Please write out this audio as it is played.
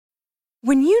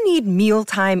When you need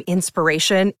mealtime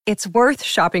inspiration, it's worth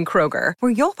shopping Kroger,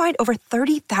 where you'll find over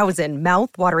 30,000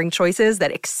 mouth-watering choices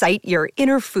that excite your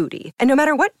inner foodie. And no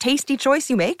matter what tasty choice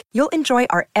you make, you'll enjoy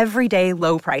our everyday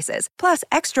low prices, plus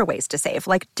extra ways to save,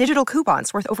 like digital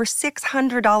coupons worth over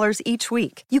 $600 each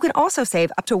week. You can also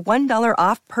save up to $1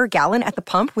 off per gallon at the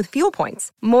pump with fuel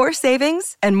points. More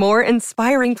savings and more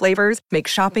inspiring flavors make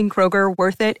shopping Kroger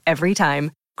worth it every time.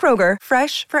 Kroger,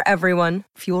 fresh for everyone.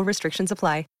 Fuel restrictions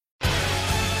apply.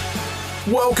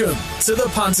 Welcome to the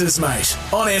Punters, mate,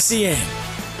 on SEN.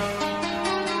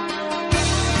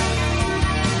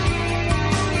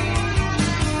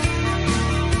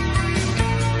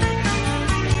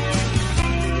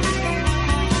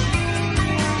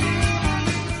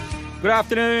 Good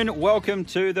afternoon. Welcome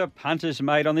to the Punters,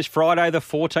 mate, on this Friday, the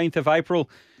 14th of April,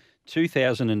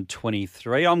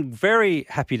 2023. I'm very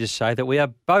happy to say that we are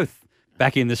both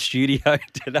back in the studio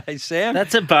today, Sam.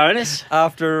 That's a bonus.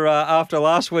 After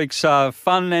last week's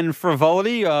fun and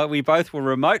frivolity, we both were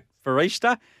remote for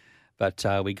Easter, but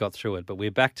we got through it. But we're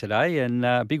back today,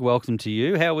 and big welcome to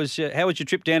you. How was your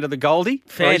trip down to the Goldie?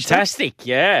 Fantastic,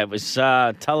 yeah. It was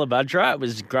Tullabudra. It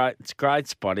was great. It's a great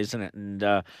spot, isn't it?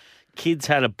 And kids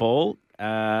had a ball.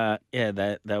 They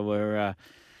were.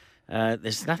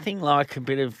 There's nothing like a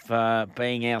bit of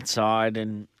being outside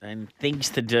and things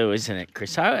to do, isn't it,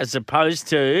 Chriso? As opposed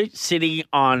to sitting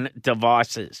on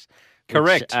devices.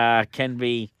 Correct.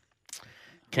 Which,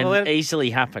 can easily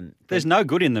happen. There's no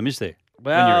good in them, is there?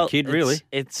 Well, when you're a kid, really.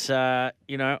 It's I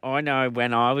know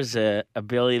when I was a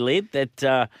Billy Lid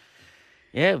that,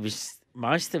 it was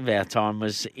most of our time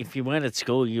was if you weren't at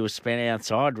school, you were spent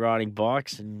outside riding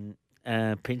bikes and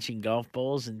pinching golf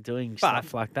balls and doing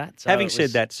stuff like that. So having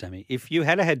said that, Sammy, if you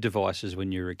had devices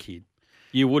when you were a kid,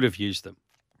 you would have used them.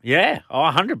 Yeah,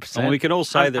 100%. And we can all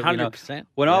say that, 100%.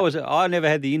 When I never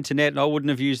had the internet and I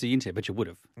wouldn't have used the internet, but you would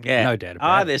have. Yeah. No doubt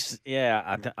about it.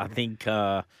 I think,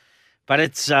 but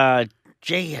it's, time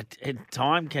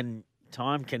can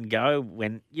go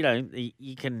when,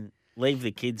 you can leave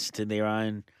the kids to their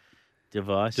own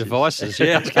devices. Yeah.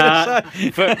 I was going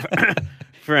to say.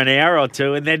 For an hour or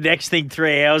two, and then next thing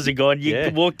 3 hours are gone. You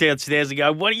can walk downstairs and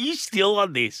go, "What are you still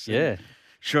on this?" Yeah, and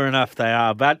sure enough, they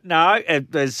are. But no,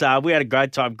 it was. We had a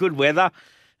great time, good weather,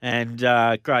 and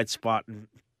great spot.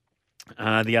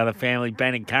 And the other family,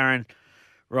 Ben and Karen,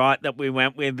 right, that we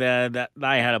went with, that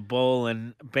they had a ball,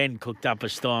 and Ben cooked up a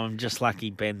storm. Just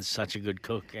lucky, Ben's such a good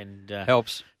cook, and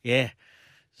helps. Yeah,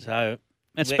 so.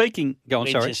 And speaking,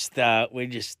 We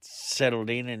just settled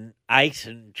in and ate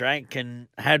and drank and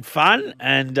had fun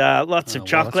and lots of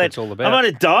chocolate. That's what it's all about. I'm on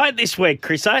a diet this week,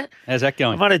 Chriso. How's that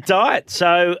going? I'm on a diet.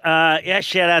 So,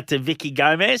 shout out to Vicky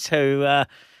Gomez, who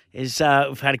we've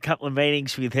had a couple of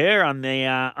meetings with her on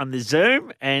the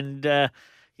Zoom, and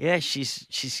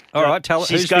she's all right. Tell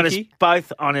she's who's got Vicky? us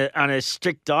both on a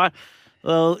strict diet.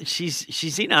 Well,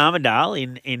 she's in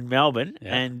Armidale in Melbourne,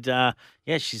 and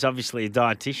she's obviously a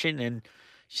dietitian, and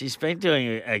she's been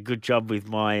doing a good job with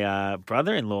my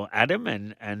brother-in-law, Adam,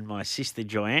 and my sister,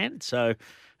 Joanne. So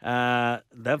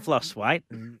they've lost weight.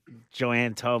 And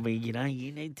Joanne told me, you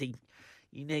need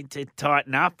to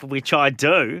tighten up, which I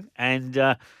do. And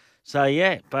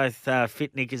both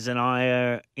Fit Nickers and I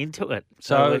are into it.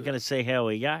 So we're going to see how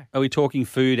we go. Are we talking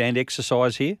food and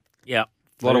exercise here? Yeah.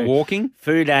 A lot of walking?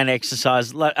 Food and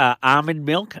exercise. Almond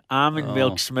milk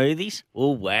smoothies.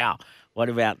 Oh, wow. What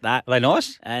about that? Are they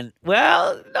nice? And,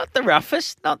 well, not the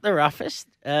roughest.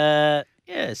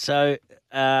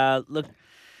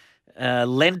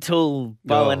 Lentil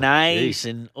bolognese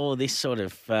and all this sort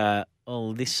of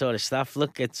stuff.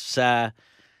 Look, it's not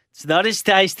as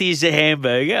tasty as a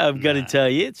hamburger, I'm going to tell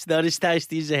you. It's not as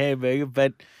tasty as a hamburger,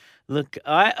 but look,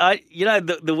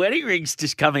 the wedding ring's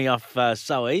just coming off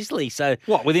so easily. So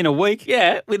what, within a week?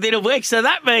 Yeah, within a week. So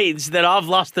that means that I've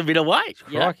lost a bit of weight.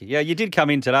 Crikey. Yeah, you did come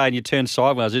in today and you turned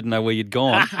sideways. I didn't know where you'd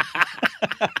gone.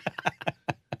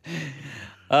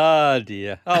 Oh,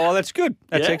 dear. Oh, well, that's good.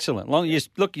 That's excellent. You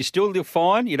still look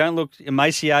fine. You don't look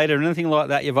emaciated or anything like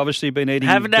that. You've obviously been eating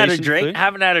Haven't had a drink. Food.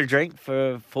 Haven't had a drink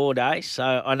for 4 days,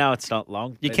 so I know it's not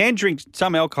long. You can drink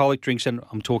some alcoholic drinks, and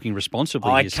I'm talking responsibly.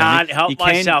 I can't help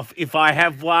myself. If I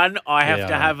have one, I have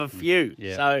to have a few.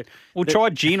 Yeah. So, try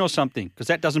gin or something, because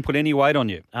that doesn't put any weight on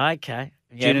you. Okay.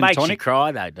 Yeah, Gin it makes and tonic? you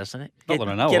cry, though, doesn't it? Not that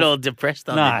I know Get of. all depressed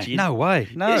on the gin. No way.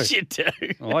 No. Yes, you do.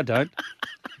 Oh, I don't.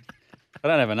 I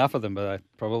don't have enough of them, but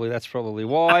that's probably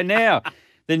why. Now,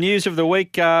 the news of the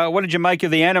week. What did you make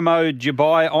of the Animo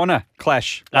Dubai Honour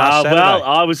clash last Saturday? Well,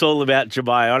 I was all about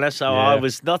Dubai Honour, so I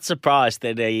was not surprised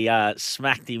that he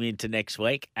smacked him into next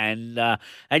week. And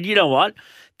you know what?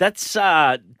 That's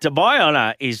Dubai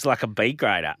Honour is like a B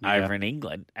grader over in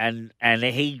England, and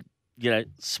he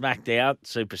smacked out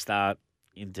Superstar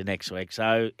into next week.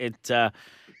 So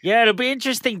it'll be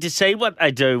interesting to see what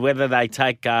they do, whether they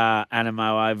take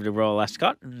Animo over to Royal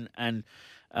Ascot and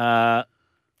I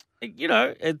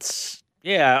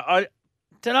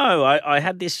don't know. I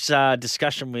had this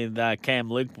discussion with Cam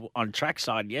Luke on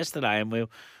trackside yesterday, and we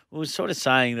were sort of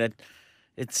saying that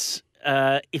it's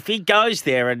if he goes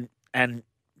there and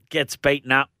gets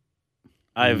beaten up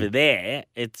over there,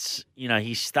 it's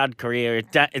his stud career.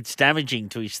 It's damaging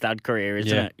to his stud career,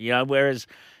 isn't it? Whereas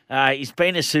he's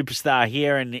been a superstar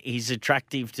here, and he's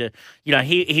attractive to.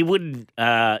 He wouldn't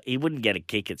get a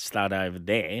kick at stud over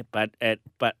there, but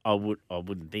I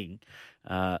wouldn't think.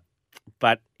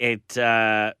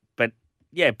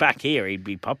 Back here he'd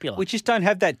be popular. We just don't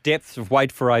have that depth of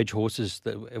weight for age horses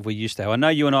that we used to have. I know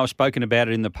you and I have spoken about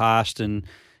it in the past, and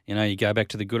you go back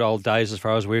to the good old days as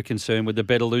far as we're concerned with the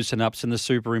better loosen ups and the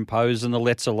superimpose and the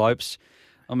let's elopes.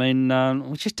 I mean,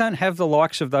 we just don't have the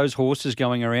likes of those horses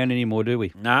going around anymore, do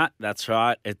we? No, that's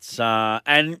right. It's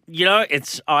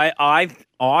it's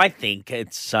I think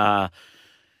it's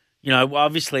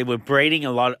obviously we're breeding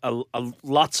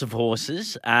lots of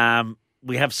horses.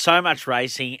 We have so much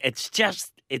racing. It's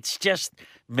just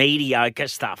mediocre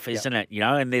stuff, isn't it?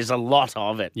 And there's a lot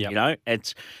of it. Yep.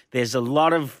 There's a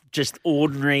lot of just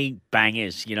ordinary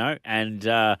bangers. And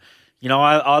I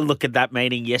look at that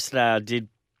meeting yesterday I did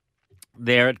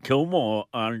there at Kilmore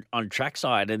on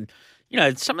trackside, and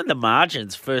some of the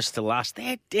margins first to last,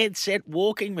 they're dead set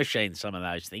walking machines. Some of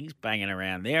those things banging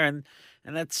around there, and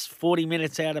that's 40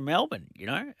 minutes out of Melbourne.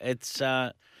 I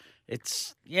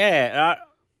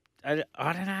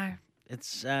don't know.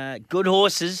 It's good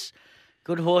horses.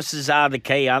 Good horses are the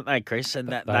key, aren't they, Chris? And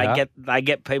that they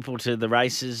get people to the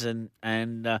races and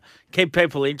keep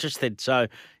people interested. So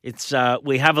it's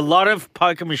we have a lot of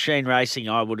poker machine racing,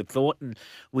 I would have thought, and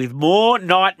with more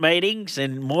night meetings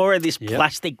and more of this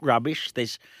plastic rubbish,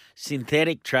 this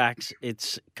synthetic tracks,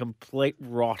 it's complete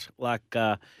rot. Like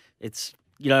it's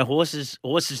horses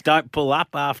don't pull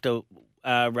up after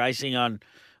racing on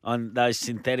those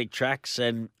synthetic tracks,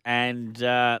 and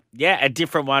a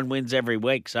different one wins every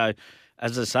week. So,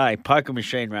 as I say, poker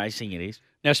machine racing it is.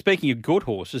 Now, speaking of good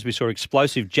horses, we saw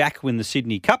Explosive Jack win the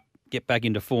Sydney Cup, get back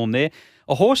into form there.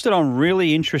 A horse that I'm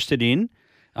really interested in.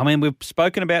 I mean, we've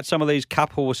spoken about some of these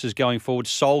Cup horses going forward.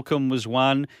 Solcombe was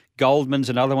one, Goldman's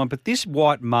another one, but this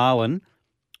White Marlin,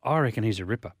 I reckon he's a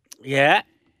ripper. Yeah.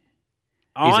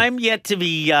 I'm yet to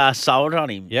be sold on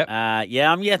him. Yep.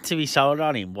 I'm yet to be sold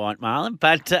on him, White Marlin.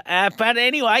 But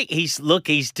anyway,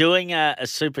 he's doing a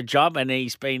super job, and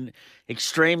he's been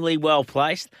extremely well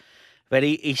placed. But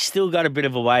he's still got a bit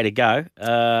of a way to go.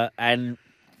 I'm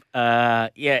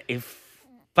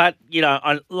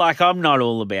not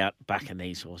all about backing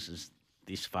these horses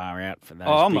this far out for those.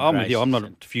 I'm with you. I'm not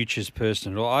a futures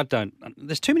person at all.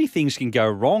 There's too many things can go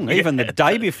wrong, even the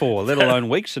day before, let alone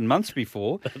weeks and months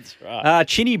before. That's right.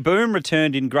 Chinny Boom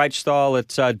returned in great style at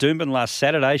Doomben last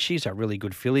Saturday. She's a really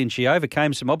good filly, and she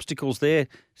overcame some obstacles there,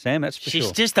 Sam. That's for sure.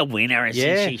 She's just a winner,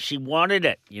 isn't she? She wanted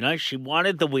it. She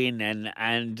wanted the win,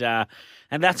 and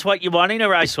that's what you want in a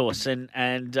racehorse. And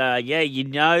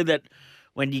that.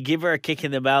 When you give her a kick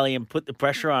in the belly and put the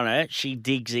pressure on her, she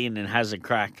digs in and has a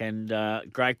crack, and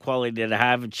great quality to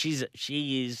have. And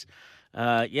she is,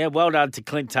 well done to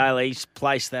Clint Taylor. He's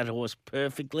placed that horse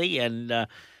perfectly, and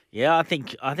I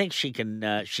think she can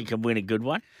win a good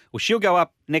one. Well, she'll go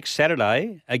up next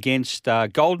Saturday against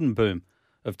Golden Boom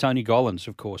of Tony Gollins,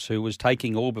 of course, who was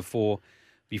taking all before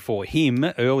him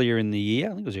earlier in the year. I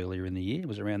think it was earlier in the year. It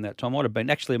was around that time.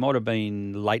 It might have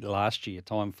been late last year.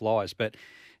 Time flies, but.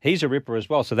 He's a ripper as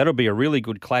well, so that'll be a really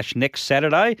good clash next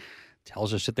Saturday.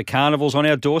 Tells us that the carnival's on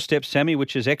our doorstep, Sammy,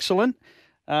 which is excellent.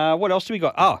 What else do we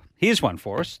got? Oh, here's one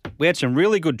for us. We had some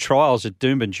really good trials at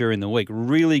Doomben during the week,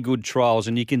 really good trials,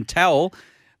 and you can tell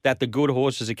that the good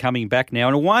horses are coming back now.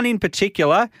 And one in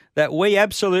particular that we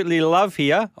absolutely love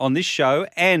here on this show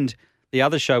and the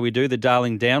other show we do, the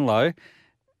Darling Down Low.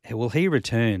 Well, he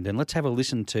returned, and let's have a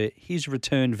listen to his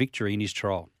return victory in his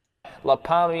trial. La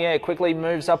Palmiere quickly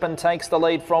moves up and takes the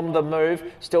lead from the move.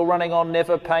 Still running on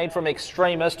Never Paid from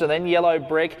Extremist, and then Yellow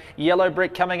Brick. Yellow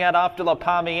Brick coming out after La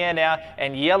Palmiere now,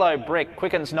 and Yellow Brick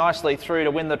quickens nicely through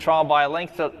to win the trial by a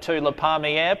length to La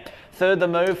Palmiere. Third the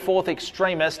move, fourth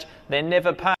Extremist, then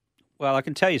Never Paid. Well, I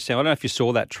can tell you, Sam, I don't know if you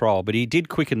saw that trial, but he did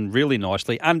quicken really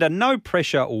nicely under no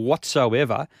pressure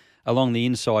whatsoever along the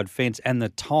inside fence, and the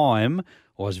time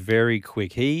was very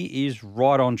quick. He is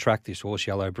right on track, this horse,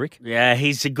 Yellow Brick. Yeah,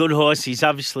 he's a good horse. He's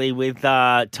obviously with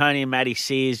Tony and Matty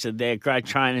Sears. They're great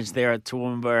trainers there at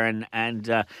Toowoomba,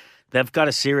 and they've got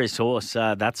a serious horse,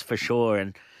 that's for sure.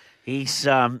 And He's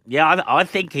I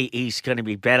think he's going to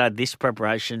be better this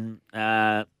preparation,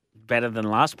 better than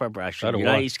last preparation.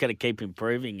 He's going to keep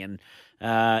improving, and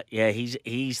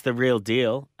he's the real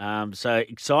deal. So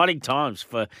exciting times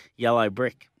for Yellow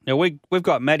Brick. Now, we've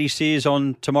got Maddie Sears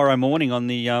on tomorrow morning on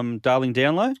the Darling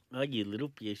Download. Oh, you little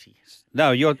beauty.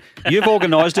 No, you've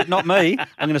organised it, not me.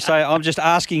 I'm going to say, I'm just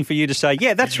asking for you to say,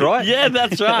 yeah, that's right. Yeah,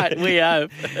 that's right. We hope.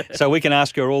 So we can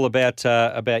ask her all about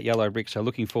Yellow Brick. So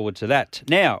looking forward to that.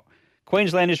 Now,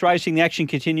 Queensland is racing. The action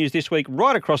continues this week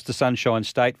right across the Sunshine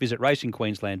State. Visit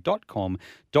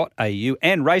racingqueensland.com.au.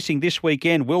 And racing this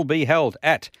weekend will be held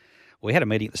at... We had a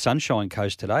meeting at the Sunshine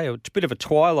Coast today. It's a bit of a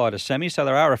twilighter, Sammy, so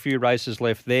there are a few races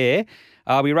left there.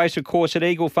 We race, of course, at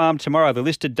Eagle Farm tomorrow, the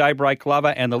listed Daybreak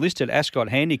Lover and the listed Ascot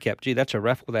Handicap. Gee, that's a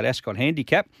raffle, that Ascot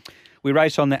Handicap. We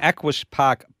race on the Aquas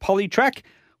Park Poly Track.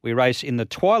 We race in the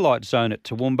Twilight Zone at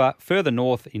Toowoomba, further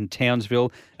north in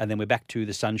Townsville, and then we're back to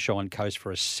the Sunshine Coast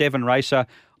for a 7-racer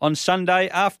on Sunday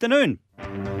afternoon.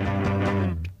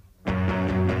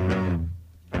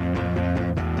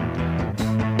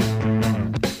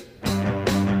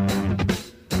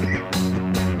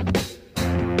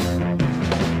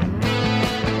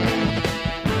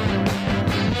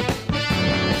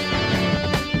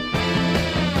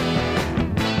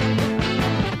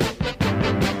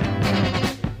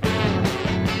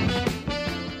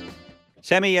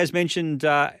 Sammy, as mentioned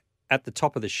at the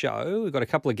top of the show, we've got a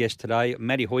couple of guests today.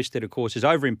 Matty Hoisted, of course, is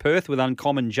over in Perth with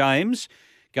Uncommon James,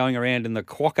 going around in the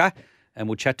Quokka, and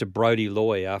we'll chat to Brodie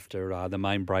Loy after the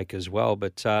main break as well.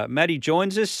 But Matty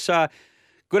joins us.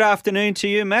 Good afternoon to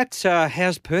you, Matt.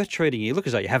 How's Perth treating you? You look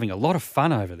as though you're having a lot of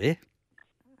fun over there.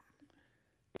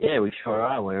 Yeah, we sure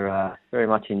are. We're very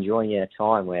much enjoying our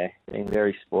time. We're being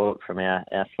very spoilt from our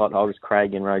slot holders,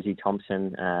 Craig and Rosie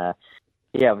Thompson.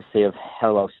 Obviously, of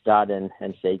Hello Stud and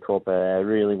C Corp are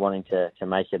really wanting to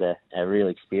make it a real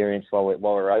experience while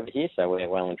we're over here. So we're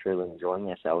well and truly enjoying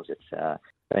ourselves. It's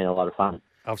been a lot of fun.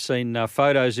 I've seen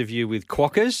photos of you with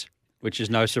quokkas, which is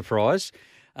no surprise.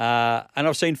 And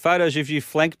I've seen photos of you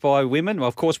flanked by women. Well,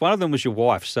 of course, one of them was your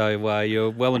wife. So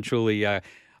you're well and truly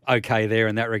okay there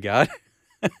in that regard.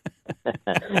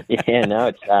 Yeah,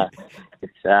 no,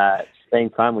 it's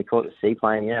been fun. We caught the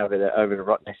seaplane, over to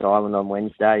Rottnest Island on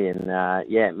Wednesday, and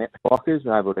met the Quokkas.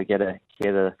 Able to get a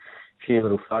few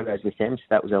little photos with them, so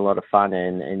that was a lot of fun.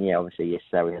 And obviously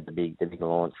yesterday we had the big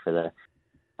launch for the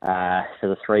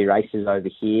 3 races over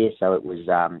here. So it was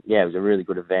it was a really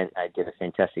good event. They did a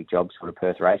fantastic job, sort of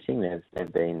Perth Racing.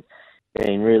 They've been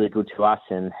really good to us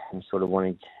and sort of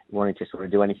wanting to sort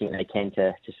of do anything they can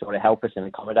to sort of help us and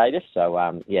accommodate us. So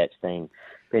it's been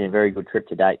a very good trip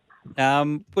to date.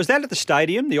 Was that at the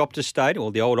stadium, the Optus Stadium,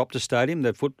 or the old Optus Stadium,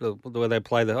 where they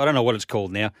play I don't know what it's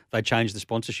called now. They change the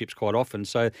sponsorships quite often.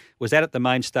 So was that at the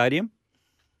main stadium?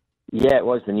 Yeah, it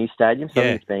was the new stadium. So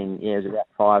it's been, it was about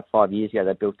 5 years ago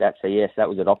they built that. So yes, that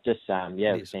was at Optus.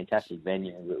 It was a fantastic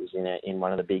venue. It was in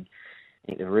one of the big, I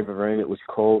think the River Room it was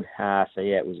called.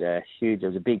 It was it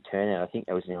was a big turnout. I think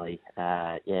there was nearly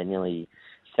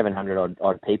 700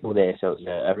 odd people there. So it was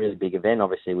a really big event,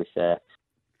 obviously with the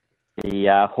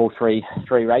all three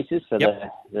races, so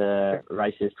the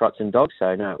races, trots and dogs.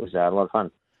 So no, it was a lot of fun.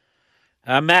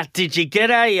 Matt, did you get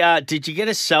a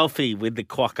selfie with the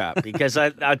quokka? Because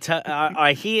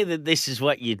I hear that this is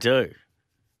what you do.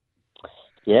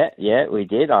 Yeah, we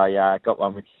did. I got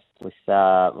one with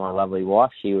my lovely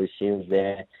wife. She was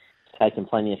there taking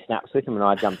plenty of snaps with them, and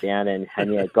I jumped down and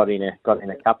got in a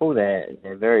couple. They're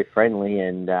very friendly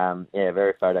and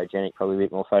very photogenic. Probably a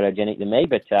bit more photogenic than me,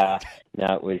 but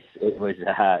no, it was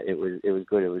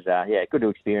good. It was good to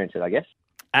experience it, I guess.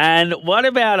 And what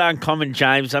about Uncommon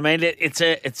James? I mean, it's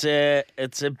a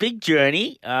big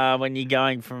journey when you're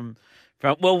going from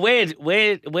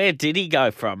where did he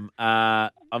go from?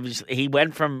 Obviously, he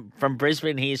went from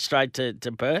Brisbane here straight to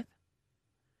Perth.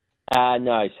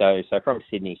 No, so from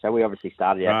Sydney. So we obviously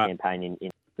started our campaign in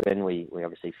Brisbane. We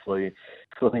obviously flew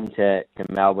into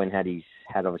Melbourne, had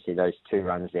obviously those 2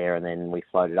 runs there, and then we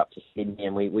floated up to Sydney,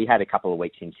 and we had a couple of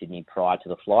weeks in Sydney prior to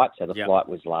the flight. So the flight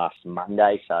was last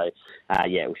Monday. So it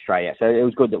was straight out. So it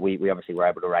was good that we obviously were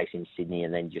able to race in Sydney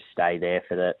and then just stay there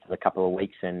for the couple of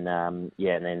weeks, and and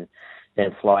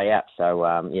then fly out.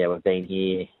 So we've been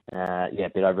here a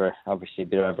bit over a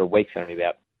week, so only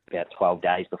about 12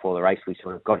 days before the race we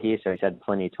sort of got here, so he's had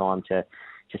plenty of time to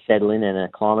settle in and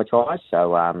acclimatise.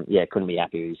 So couldn't be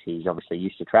happier. He's obviously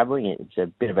used to travelling. It's a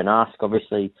bit of an ask,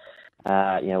 obviously.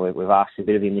 We've asked a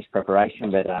bit of him this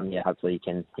preparation, but hopefully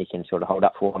he can sort of hold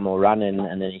up for one more run,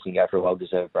 and then he can go for a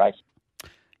well-deserved race.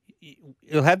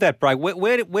 He'll have that break.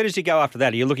 Where does he go after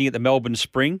that? Are you looking at the Melbourne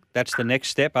Spring? That's the next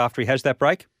step after he has that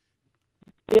break?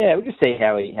 Yeah, we'll just see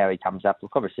how he comes up.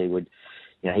 Look, obviously,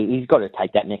 he's got to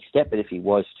take that next step. But if he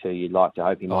was to, you'd like to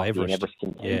hope he might be an Everest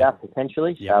contender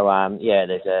potentially. Yep.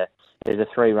 So there's a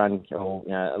 3-run or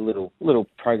a little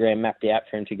program mapped out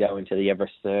for him to go into the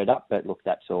Everest third up. But look,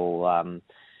 that's all.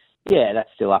 That's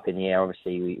still up in the air.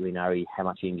 Obviously, we know how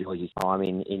much he enjoys his time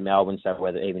in Melbourne. So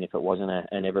even if it wasn't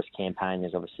an Everest campaign,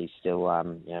 there's obviously still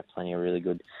plenty of really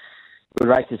good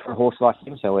races for a horse like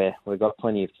him. So we've got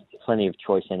plenty of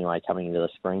choice anyway coming into the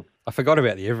spring. I forgot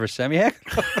about the Everest, Sammy.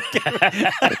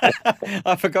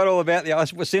 I forgot all about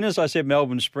as soon as I said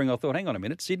Melbourne Spring, I thought, hang on a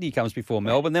minute, Sydney comes before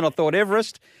Melbourne. Then I thought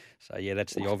Everest. So yeah,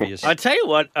 that's the obvious. I tell you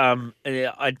what,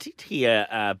 I did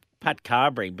hear Pat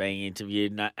Carberry being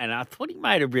interviewed, and I thought he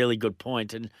made a really good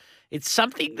point. And it's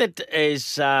something that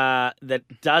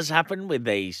does happen with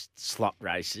these slot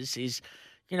races is,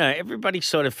 everybody's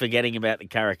sort of forgetting about the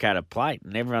Karrakatta Plate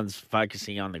and everyone's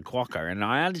focusing on the Quokka. And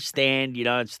I understand,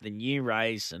 it's the new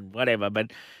race and whatever,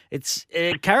 but it's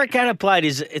Karrakatta Plate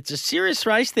it's a serious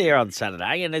race there on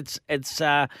Saturday, and it's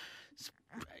a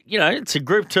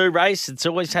Group 2 race. It's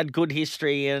always had good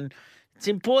history, and it's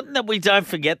important that we don't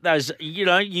forget those.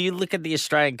 You look at the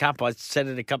Australian Cup. I said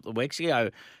it a couple of weeks ago,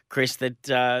 Chris,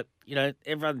 that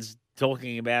everyone's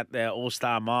talking about the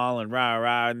All-Star Mile and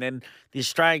rah, and then the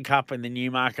Australian Cup and the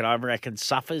Newmarket, I reckon,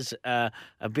 suffers a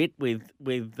bit with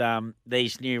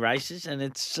these new races, and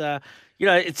it's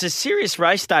it's a serious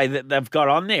race day that they've got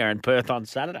on there in Perth on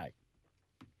Saturday.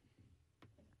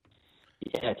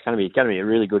 Yeah, it's going to be a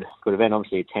really good event.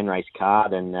 Obviously, a 10-race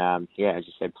card, and as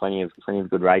you said, plenty of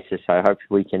good races. So hopefully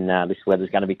we can. This weather's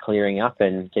going to be clearing up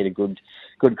and get a good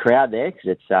crowd there,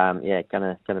 because it's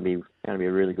going to be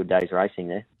a really good day's racing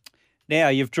there. Now,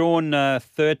 you've drawn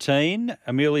 13.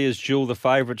 Amelia's Jewel, the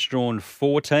favourite's drawn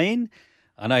 14.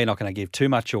 I know you're not going to give too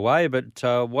much away, but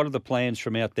what are the plans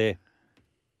from out there?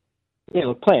 Yeah,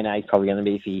 look, plan A is probably going to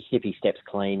be if he steps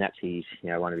clean. That's his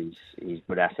one of his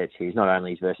good assets. He's not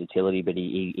only his versatility, but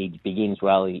he begins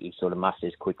well. He sort of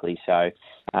musters quickly. So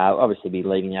obviously be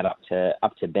leaving that up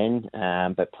to Ben.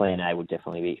 But plan A would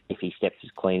definitely be if he steps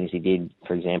as clean as he did,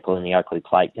 for example, in the Oakley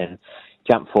Plate, then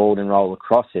jump forward and roll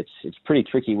across. It's pretty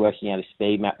tricky working out a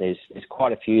speed map. There's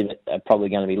quite a few that are probably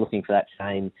going to be looking for that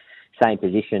same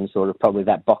position, sort of probably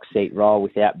that box seat role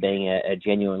without being a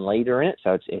genuine leader in it.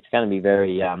 So it's going to be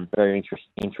very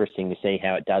interesting to see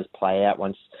how it does play out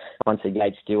once the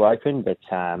gates do open. But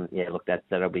look,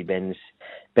 that'll be Ben's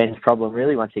problem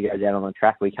really. Once he goes out on the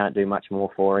track, we can't do much more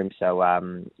for him. So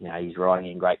he's riding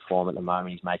in great form at the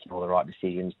moment. He's making all the right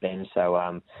decisions, Ben.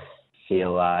 So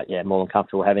feel more than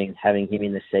comfortable having him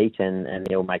in the seat, and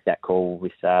he'll make that call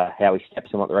with how he steps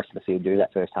and what the rest of the field do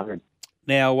that first 100.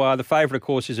 Now, the favourite, of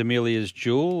course, is Amelia's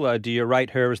Jewel. Do you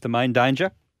rate her as the main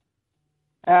danger?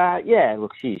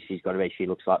 Look, she's got to be. She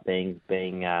looks like being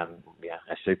a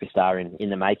superstar in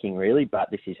the making, really.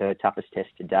 But this is her toughest test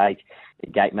to date.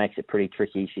 The gate makes it pretty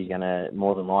tricky. She's going to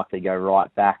more than likely go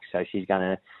right back, so she's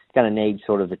going to need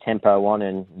sort of the tempo on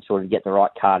and sort of get the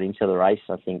right card into the race.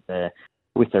 I think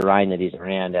with the rain that is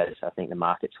around us, I think the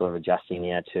market's sort of adjusting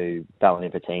now to Bella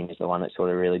Nipotina is the one that sort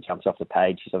of really jumps off the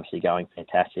page. She's obviously going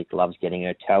fantastic, loves getting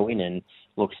her toe in, and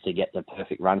looks to get the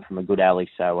perfect run from a good alley.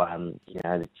 So,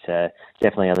 it's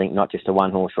definitely, I think, not just a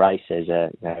one-horse race. There's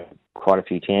quite a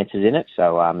few chances in it.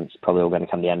 So it's probably all going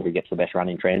to come down to who gets the best run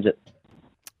in transit.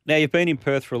 Now, you've been in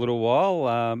Perth for a little while.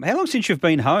 How long since you've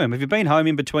been home? Have you been home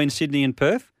in between Sydney and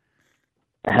Perth?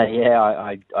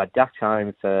 I ducked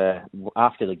home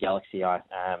after the Galaxy.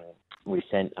 We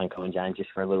sent Uncle and James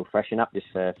just for a little freshen up, just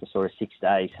for sort of 6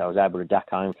 days. So I was able to duck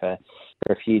home for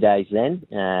a few days then.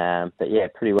 But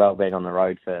pretty well been on the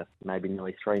road for maybe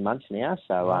nearly 3 months now.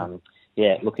 So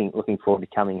looking forward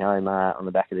to coming home on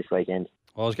the back of this weekend.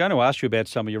 Well, I was going to ask you about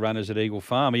some of your runners at Eagle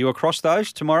Farm. Are you across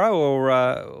those tomorrow or...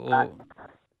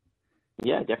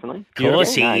 Yeah, definitely. Of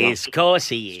course he is.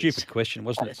 Stupid question,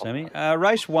 wasn't it, Sammy?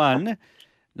 Race 1,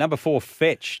 number 4,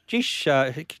 Fetch. Geez,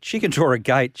 she can draw a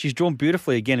gate. She's drawn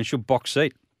beautifully again, and she'll box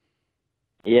seat.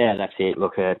 Yeah, that's it.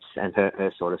 Look, her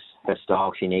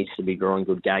style. She needs to be drawing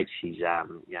good gates. She's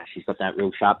got that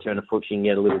real sharp turn of foot. She can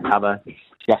get a little cover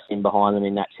just in behind them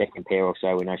in that second pair or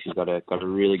so. We know she's got a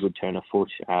really good turn of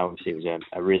foot. Obviously, it was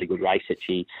a really good race that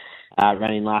she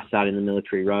ran in last start in the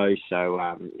Military Rose. So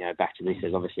back to this,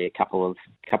 there's obviously a couple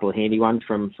of handy ones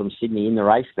from Sydney in the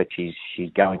race, but she's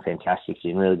going fantastic.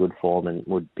 She's in really good form, and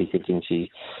would be thinking she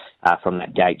from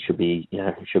that gate should be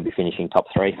finishing top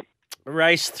 3.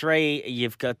 Race 3,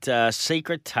 you've got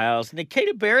Secret Tales.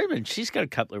 Nikita Berryman, she's got a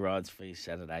couple of rides for you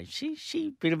Saturday. She a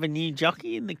bit of a new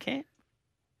jockey in the camp?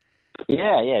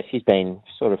 Yeah. She's been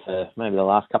sort of for maybe the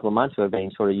last couple of months. We've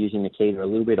been sort of using Nikita a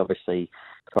little bit. Obviously,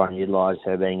 trying to utilise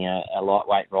her being a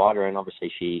lightweight rider, and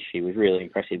obviously she was really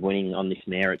impressive winning on this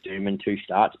mare at Doomben 2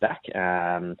 starts back.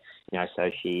 So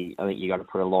I think you got to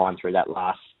put a line through that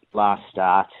last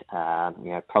start.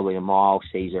 Probably a mile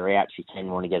sees her out. She can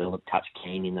want to get a little touch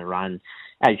keen in the run,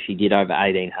 as she did over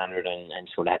 1800, and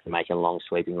sort of had to make a long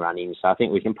sweeping run in. So I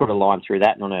think we can put a line through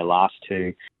that. And on her last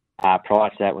two, prior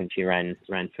to that, when she ran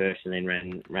first and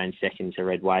then ran second to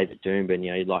Red Wave at Doomben,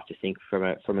 you'd like to think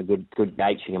from a good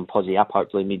gate she can posse up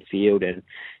hopefully midfield,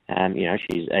 and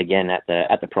she's again at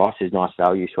the price is nice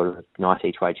value, sort of nice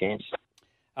each way chance.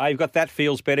 You've got That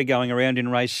Feels Better going around in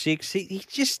race 6. He's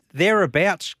just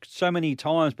thereabouts so many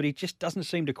times, but he just doesn't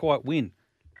seem to quite win.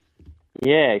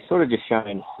 Yeah, he's sort of just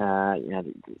shown,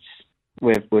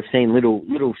 we've seen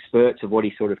little spurts of what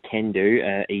he sort of can do.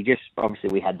 Obviously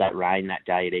we had that rain that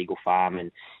day at Eagle Farm,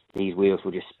 and these wheels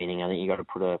were just spinning. I think you got to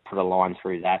put a line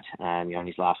through that. On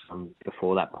his last one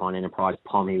before that behind Enterprise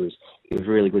Pom, he was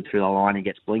really good through the line. He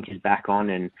gets blinkers back on,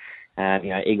 and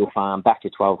Eagle Farm back to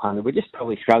 1200. We're just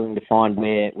probably struggling to find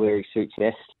where he suits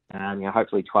best.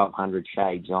 Hopefully 1200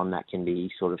 shades on, that can be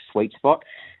sort of sweet spot.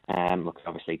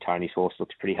 Obviously Tony's horse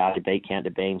looks pretty hard to beat, count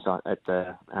to beams at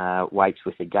the weights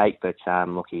with the gate, but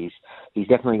he's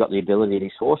definitely got the ability,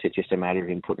 this horse. It's just a matter of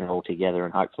him putting it all together,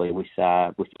 and hopefully with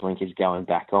blinkers going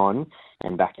back on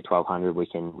and back to 1200, we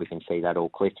can see that all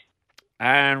click.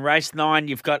 And race 9,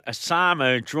 you've got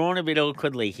Osama drawn a bit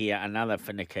awkwardly here, another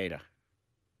for Nikita.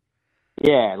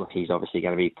 Yeah, look, he's obviously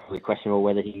going to be probably questionable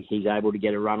whether he's able to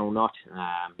get a run or not.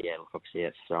 Obviously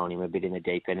that's throwing him a bit in the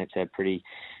deep end. It's a pretty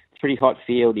hot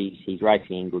field. He's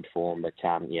racing in good form, but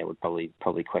would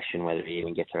probably question whether he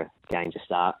even gets a game to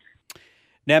start.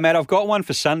 Now, Matt, I've got one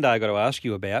for Sunday I've got to ask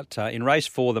you about. In race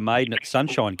 4, the maiden at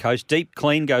Sunshine Coast, Deep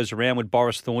Clean goes around with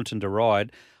Boris Thornton to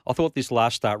ride. I thought this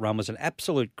last start run was an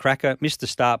absolute cracker. Missed the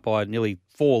start by nearly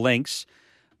 4 lengths.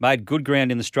 Made good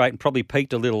ground in the straight and probably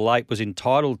peaked a little late, was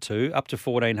entitled to up to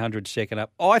 1400 second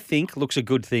up. I think looks a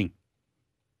good thing.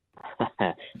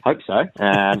 Hope so.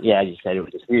 As you said, it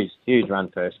was a huge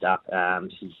run first up.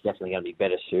 She's definitely going to be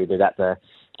better suited at the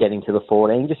getting to the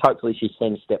 14. Just hopefully she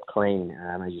can step clean.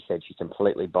 As you said, she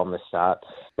completely bombed the start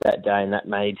that day, and that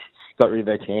got rid of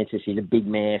her chances. She's a big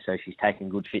mare, so she's taken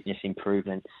good fitness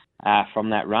improvement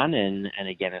from that run. And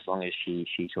again, as long as she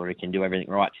sort of can do everything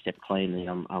right, step cleanly,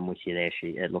 I'm with you there.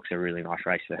 It looks a really nice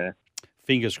race for her.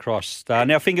 Fingers crossed.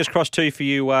 Now, fingers crossed too for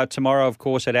you tomorrow, of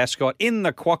course, at Ascot in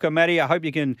the Quokka, Matty. I hope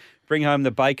you can bring home the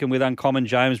bacon with Uncommon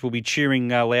James. We'll be cheering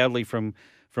loudly from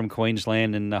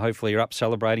Queensland, and hopefully you're up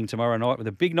celebrating tomorrow night with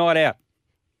a big night out.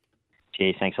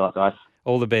 Cheers. Thanks a lot, guys.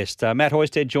 All the best. Matt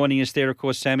Hoysted joining us there, of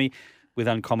course, Sammy, with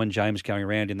Uncommon James going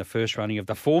around in the first running of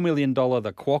the $4 million,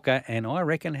 the Quokka, and I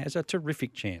reckon has a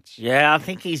terrific chance. Yeah, I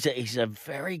think he's a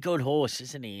very good horse,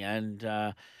 isn't he?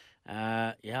 And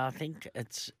I think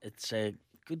it's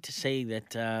good to see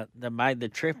that they made the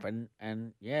trip, and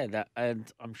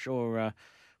I'm sure.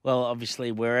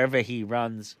 Obviously wherever he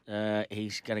runs,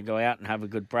 he's going to go out and have a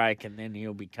good break, and then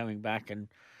he'll be coming back and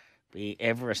be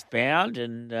Everest bound.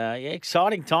 And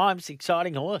exciting times,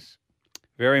 exciting horse.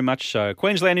 Very much so.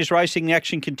 Queensland is racing. The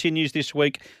action continues this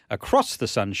week across the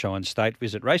Sunshine State.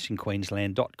 Visit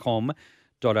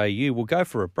racingqueensland.com.au. We'll go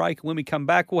for a break. When we come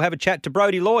back, we'll have a chat to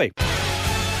Brodie Loy.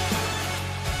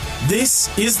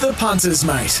 This is the Punters,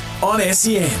 Mate, on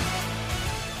SEN.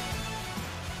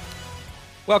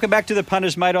 Welcome back to the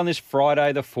Punters, Mate, on this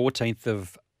Friday, the 14th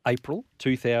of April,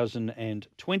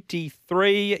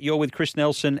 2023. You're with Chris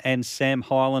Nelson and Sam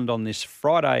Hyland on this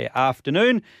Friday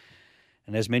afternoon.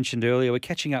 And as mentioned earlier, we're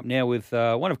catching up now with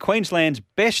one of Queensland's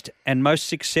best and most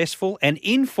successful and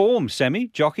informed, Sammy,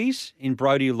 jockeys in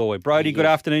Brodie Loy. Brodie, Good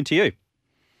afternoon to you.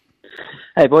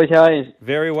 Hey, boys, how are you?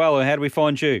 Very well. And how do we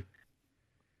find you?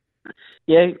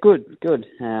 Yeah, good.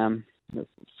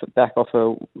 Back off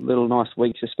a little nice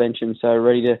week suspension, so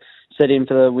ready to set in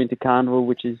for the Winter Carnival,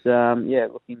 which is,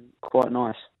 looking quite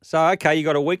nice. So, okay, you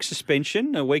got a week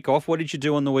suspension, a week off. What did you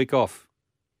do on the week off?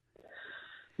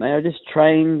 Mate, I just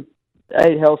trained,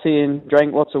 ate healthy and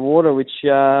drank lots of water, which,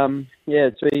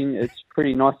 it's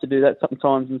pretty nice to do that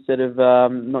sometimes instead of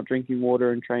not drinking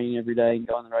water and training every day and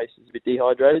going to the races a bit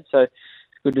dehydrated. So it's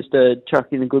good just to chuck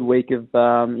in a good week of,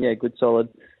 good solid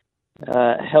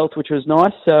health, which was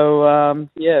nice. So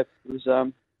it was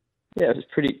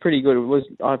pretty good.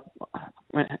 I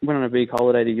went on a big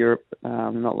holiday to Europe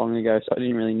not long ago, so I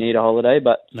didn't really need a holiday.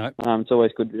 But no. It's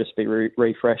always good to just be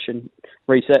refresh and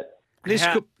reset. I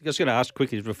was going to ask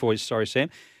quickly before. Sorry,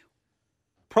 Sam.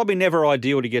 Probably never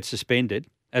ideal to get suspended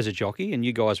as a jockey, and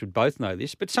you guys would both know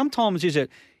this. But sometimes is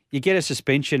it you get a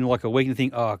suspension like a week and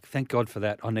think, oh, thank God for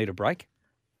that. I need a break.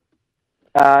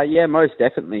 Most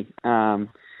definitely.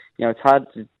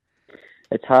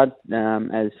 it's hard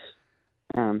as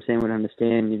Sam would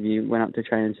understand if you went up to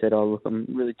train and said, "Oh, look, I'm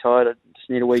really tired. I just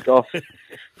need a week off."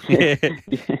 Yeah,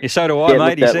 so do I,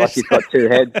 mate. He says like you've got two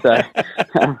heads. So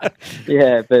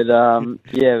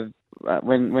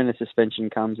when a suspension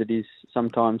comes, it is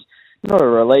sometimes not a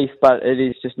relief, but it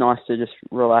is just nice to just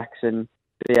relax and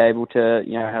be able to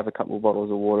have a couple of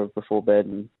bottles of water before bed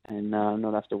and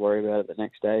not have to worry about it the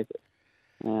next day. But,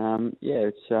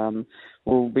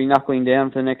 we'll be knuckling down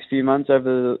for the next few months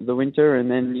over the winter, and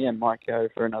then might go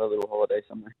for another little holiday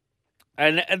somewhere.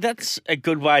 And that's a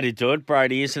good way to do it,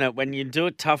 Brody, isn't it? When you do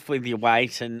it tough with your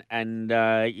weight and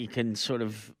you can sort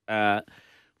of, I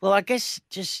guess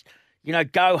just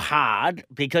go hard,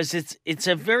 because it's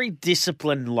a very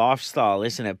disciplined lifestyle,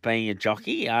 isn't it? Being a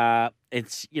jockey,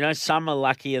 it's some are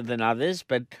luckier than others,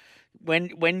 but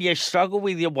when you struggle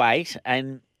with your weight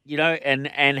and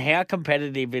and how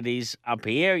competitive it is up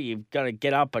here, you've got to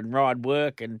get up and ride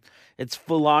work, and it's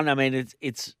full on. I mean,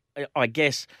 it's I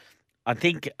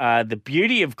think the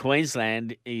beauty of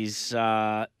Queensland is,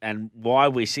 and why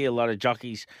we see a lot of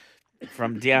jockeys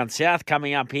from down south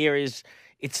coming up here, is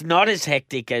it's not as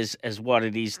hectic as what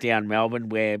it is down Melbourne,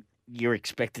 where you're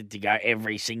expected to go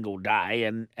every single day,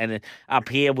 and up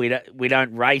here we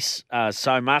don't race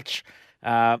so much.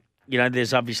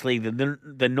 There's obviously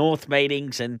the North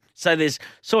meetings, and so there's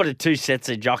sort of two sets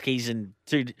of jockeys and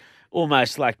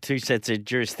almost like two sets of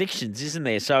jurisdictions, isn't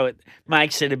there? So it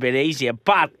makes it a bit easier.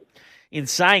 But in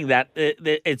saying that,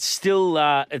 it's still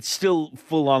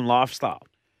full on lifestyle.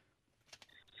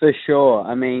 For sure.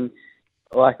 I mean,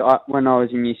 when I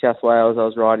was in New South Wales, I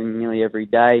was riding nearly every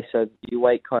day, so your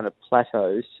weight kind of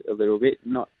plateaus a little bit.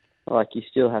 Not like you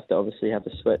still have to obviously have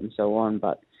a sweat and so on,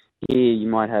 but here you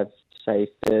might have, say,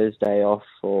 Thursday off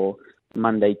or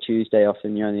Monday, Tuesday off,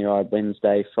 and you only ride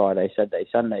Wednesday, Friday, Saturday,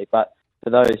 Sunday. But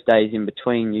for those days in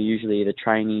between, you're usually either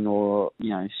training or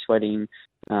sweating.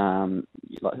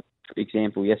 Like for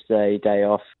example, yesterday, day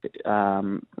off,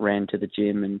 ran to the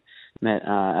gym and met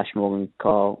Ash Morgan,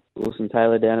 Kyle Wilson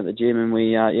Taylor down at the gym, and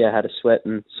we had a sweat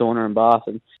and sauna and bath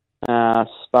and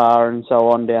spa and so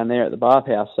on down there at the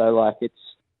bathhouse. So it's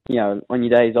on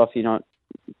your days off, you're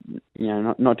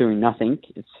not doing nothing.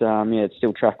 It's it's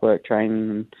still track work, training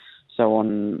and so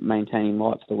on, maintaining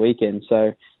light for the weekend.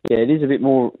 So it is a bit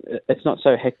more. It's not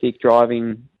so hectic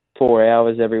driving 4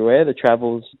 hours everywhere. The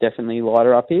travel's definitely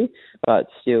lighter up here, but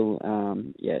still,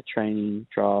 training,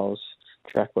 trials,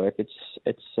 track work. It's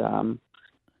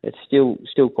still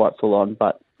quite full on,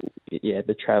 but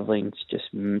the travelling's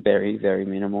just very, very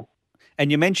minimal.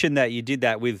 And you mentioned that you did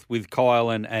that with Kyle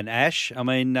and Ash. I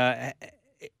mean,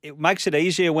 it makes it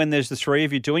easier when there's the three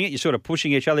of you doing it. You're sort of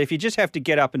pushing each other. If you just have to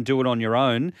get up and do it on your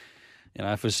own,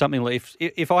 if it's something like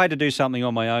if I had to do something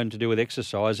on my own to do with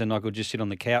exercise and I could just sit on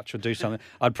the couch or do something,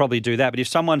 I'd probably do that. But if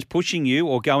someone's pushing you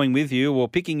or going with you or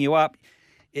picking you up,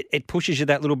 it pushes you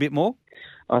that little bit more.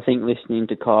 I think listening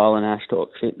to Kyle and Ash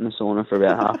talk shit in the sauna for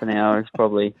about half an hour is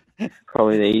probably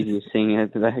the easiest thing.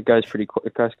 It goes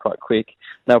it goes quite quick.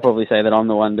 They'll probably say that I'm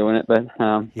the one doing it, but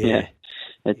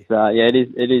it is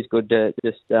good to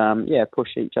just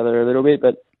push each other a little bit.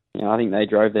 But I think they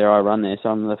drove there, I run there, so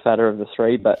I'm the fatter of the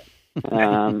three. But we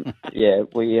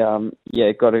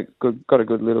got a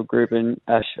good little group, and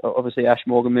Ash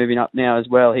Morgan moving up now as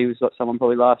well. He was someone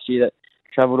probably last year that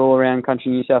travelled all around country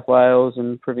New South Wales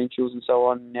and provincials and so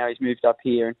on. Now he's moved up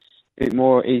here, and a bit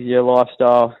more easier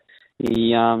lifestyle.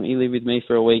 He lived with me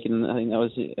for a week, and I think that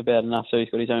was about enough. So he's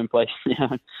got his own place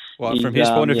now. Well, from his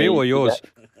point of view or yours?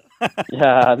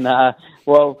 Nah.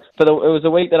 Well, it was a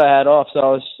week that I had off, so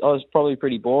I was probably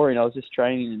pretty boring. I was just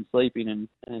training and sleeping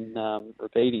and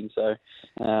repeating. So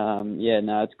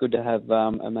it's good to have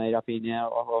a mate up here now.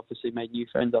 I've obviously made new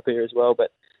friends up here as well,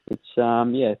 but it's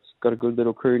got a good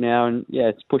little crew now, and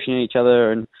it's pushing each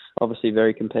other, and obviously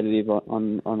very competitive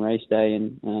on race day,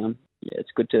 and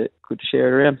it's good to share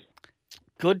it around.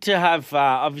 Good to have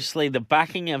obviously the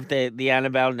backing of the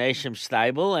Annabelle Neesham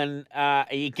stable, and are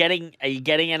you getting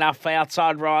enough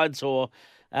outside rides, or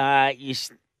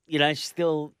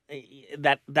still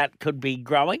that could be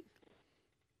growing?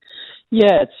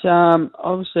 Yeah, it's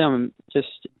obviously I'm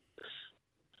just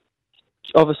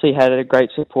had a great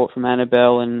support from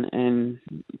Annabelle and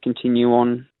continue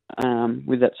on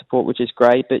with that support, which is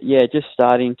great. But just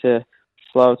starting to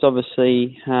flow. It's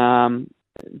obviously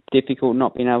difficult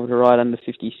not being able to ride under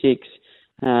 56.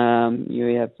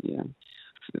 You have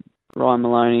Ryan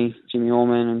Maloney, Jimmy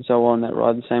Orman and so on that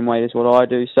ride the same weight as what I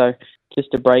do. So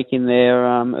just to break in there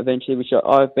eventually, which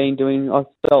I've been doing, I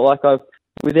felt like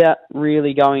without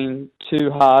really going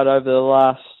too hard over the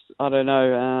last,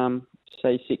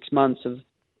 say 6 months of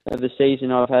of the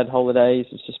season, I've had holidays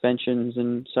and suspensions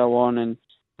and so on,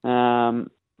 and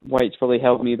weight's probably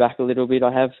held me back a little bit.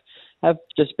 I have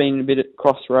just been a bit at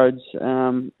crossroads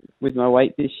with my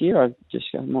weight this year. I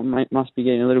must be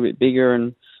getting a little bit bigger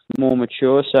and more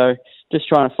mature, so just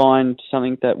trying to find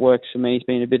something that works for me. It's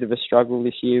been a bit of a struggle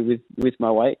this year with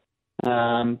my weight,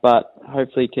 but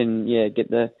hopefully can get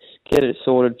it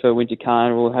sorted for Winter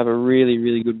Carnival, have a really,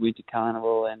 really good Winter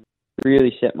Carnival, and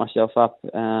really set myself up.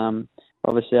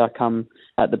 Obviously, I come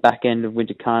at the back end of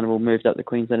Winter Carnival, moved up to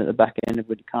Queensland at the back end of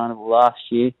Winter Carnival last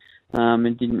year,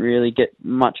 and didn't really get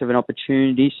much of an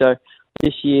opportunity. So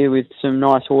this year, with some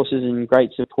nice horses and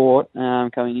great support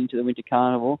coming into the Winter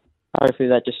Carnival, hopefully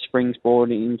that just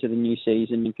springboard into the new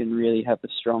season and can really have a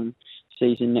strong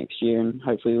season next year, and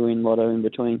hopefully win Lotto in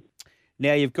between.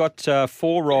 Now, you've got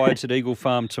 4 rides at Eagle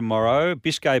Farm tomorrow.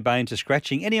 Biscay Baines are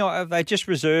scratching. Have they just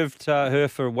reserved her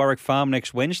for Warwick Farm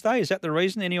next Wednesday? Is that the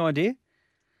reason? Any idea?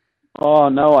 Oh,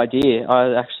 no idea.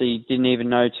 I actually didn't even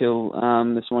know till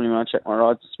this morning when I checked my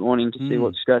rides this morning to see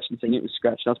what scratched and think it was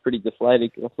scratched. I was pretty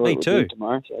deflated because I thought Me it would too. be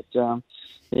tomorrow. So, I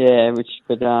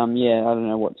don't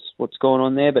know what's going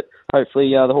on there, but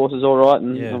hopefully the horse is all right,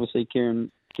 and obviously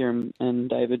Kieran and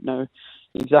David know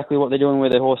exactly what they're doing, where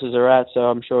their horses are at, so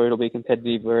I'm sure it'll be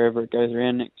competitive wherever it goes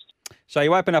around next. So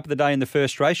you open up the day in the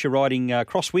first race. You're riding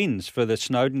crosswinds for the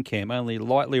Snowden camp, only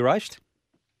lightly raced.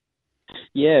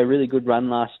 Yeah, really good run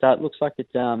last start. Looks like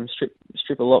it's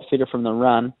strip a lot fitter from the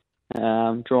run.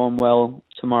 Drawn well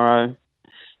tomorrow.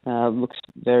 Looks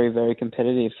very, very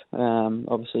competitive.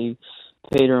 Obviously,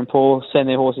 Peter and Paul send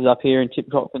their horses up here in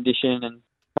tip-top condition, and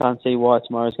can't see why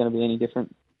tomorrow's going to be any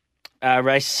different.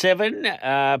 Race 7,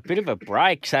 bit of a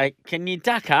break. So can you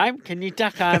duck home? Can you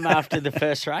duck home after the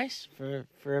first race for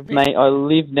a bit? Mate, I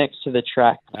live next to the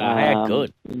track. How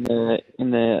good. In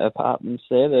the apartments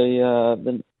there,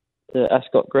 the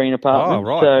Ascot Green apartment. Oh,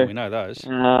 right. So, we know those.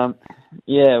 I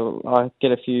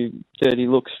get a few dirty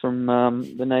looks from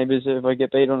the neighbours if I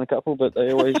get beat on a couple, but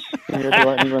they always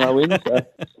congratulate me when I win.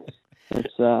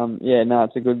 So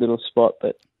it's a good little spot.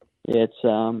 But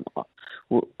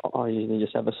I usually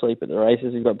just have a sleep at the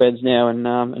races. We've got beds now and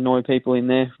annoy people in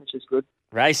there, which is good.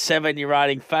 Race 7, you're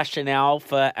riding Fashion Owl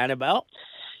for Annabelle?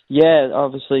 Yeah,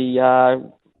 obviously a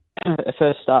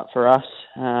first start for us,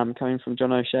 coming from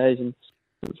John O'Shea's, and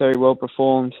very well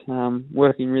performed,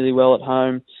 working really well at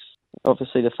home.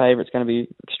 Obviously the favourite's going to be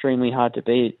extremely hard to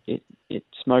beat. It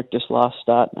smoked us last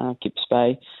start, Gipps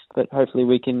Bay, but hopefully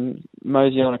we can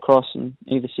mosey on across and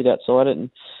either sit outside it. And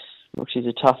look, she's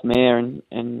a tough mare and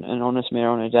an honest mare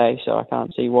on her day, so I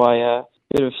can't see why a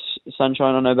bit of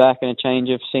sunshine on her back and a change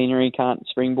of scenery can't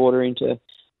springboard her into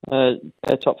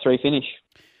a top 3 finish.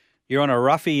 You're on a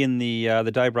roughie in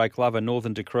the Daybreak Lover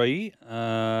Northern Decree.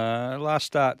 Last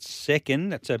start second.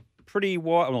 That's a pretty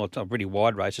wide. Well, it's not a pretty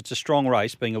wide race. It's a strong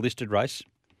race, being a listed race.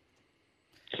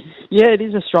 Yeah, it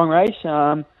is a strong race.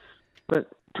 But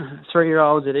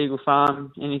 3-year-olds at Eagle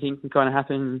Farm, anything can kind of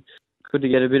happen. Good to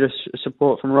get a bit of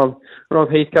support from Rob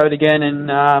Heathcote again, and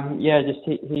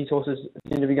his horses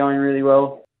seem to be going really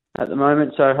well at the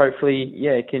moment. So hopefully,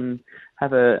 it can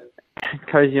have a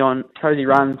cozy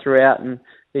run throughout and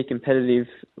be competitive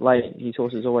late. His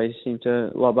horses always seem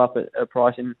to lob up at a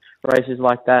price in races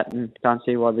like that, and can't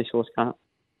see why this horse can't.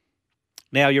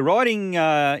 Now, you're riding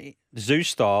Zoo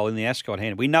Style in the Ascot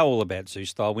Hand. We know all about Zoo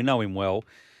Style. We know him well.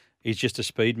 He's just a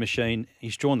speed machine.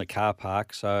 He's drawn the car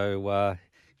park, so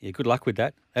good luck with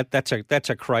that. That's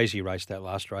a crazy race, that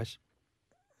last race.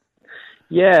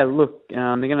 Yeah, look, they're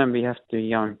going to have to be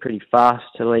going pretty fast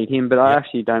to lead him, but I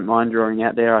actually don't mind drawing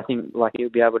out there. I think he'll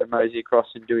be able to mosey across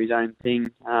and do his own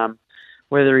thing.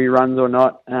 Whether he runs or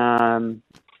not, I'm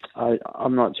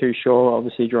not too sure.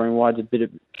 Obviously, drawing wide's a bit of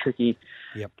a tricky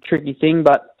thing,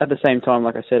 but at the same time,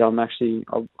 like I said, I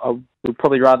would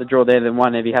probably rather draw there than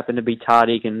one if he happened to be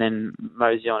Tardig and then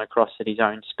mosey on across at his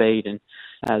own speed. And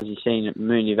as you've seen at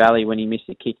Moonee Valley, when he missed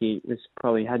the kick, he was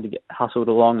probably had to get hustled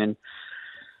along and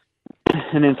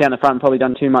then down the front probably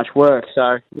done too much work.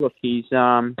 So look, he's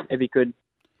if he could,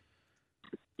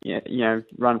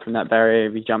 run from that barrier,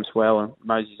 if he jumps well and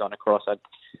moseys on across,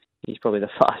 he's probably the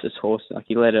fastest horse.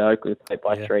 He led at Oakwood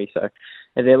by 3. So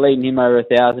if they're leading him over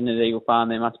 1,000 at Eagle Farm,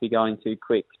 they must be going too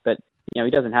quick. But he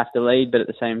doesn't have to lead, but at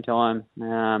the same time,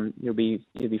 he'll be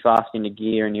fast into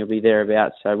gear and he'll be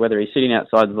thereabouts. So whether he's sitting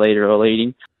outside the leader or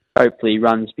leading, hopefully he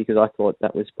runs, because I thought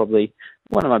that was probably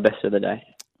one of my best of the day.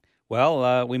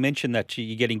 Well, we mentioned that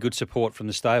you're getting good support from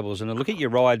the stables, and look at your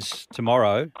rides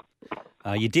tomorrow.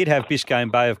 You did have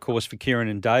Biscayne Bay, of course, for Kieran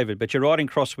and David, but you're riding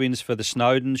crosswinds for the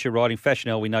Snowdens. You're riding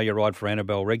Fashionelle. We know you ride for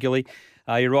Annabelle regularly.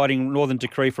 You're riding Northern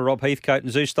Decree for Rob Heathcote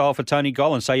and Zoo Style for Tony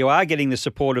Gollan. So you are getting the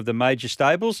support of the major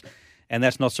stables, and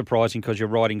that's not surprising because you're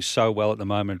riding so well at the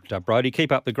moment. Brodie,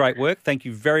 keep up the great work. Thank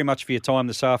you very much for your time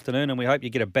this afternoon, and we hope you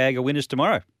get a bag of winners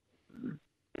tomorrow.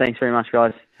 Thanks very much,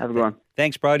 guys. Have a good one.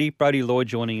 Thanks, Brodie. Brodie Lloyd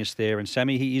joining us there. And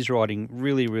Sammy, he is riding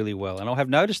really, really well. And I have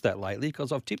noticed that lately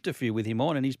because I've tipped a few with him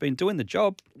on and he's been doing the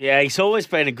job. Yeah, he's always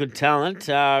been a good talent,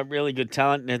 really good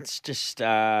talent. And it's just,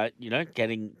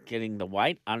 getting the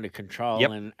weight under control.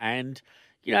 Yep. And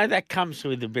that comes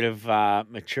with a bit of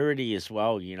maturity as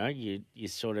well. You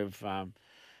sort of,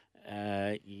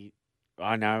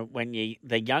 I know when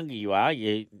the younger you are,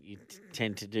 you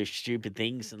tend to do stupid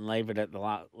things and leave it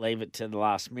to the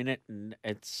last minute. And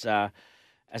it's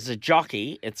as a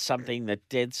jockey, it's something that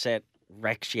dead set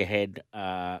wrecks your head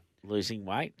losing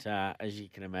weight, as you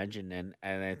can imagine.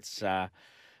 And it's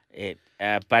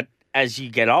but as you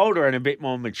get older and a bit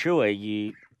more mature,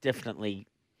 you definitely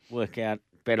work out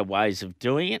better ways of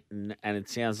doing it. And it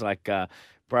sounds like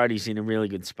Brodie's in a really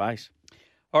good space.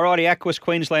 Alrighty, Aquis,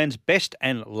 Queensland's best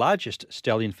and largest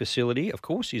stallion facility, of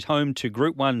course, is home to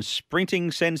Group 1 sprinting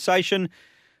sensation,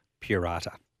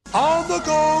 Purata. On the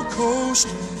Gold Coast,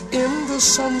 in the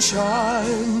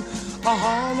sunshine, a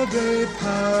holiday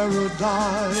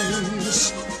paradise.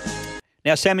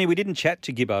 Now, Sammy, we didn't chat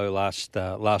to Gibbo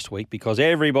last week because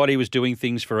everybody was doing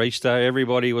things for Easter.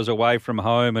 Everybody was away from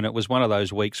home, and it was one of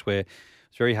those weeks where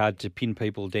it's very hard to pin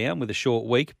people down with a short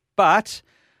week. But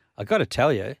I got to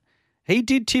tell you, he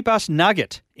did tip us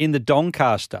Nugget in the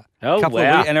Doncaster. Oh,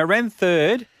 wow. And it ran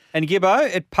third. And Gibbo,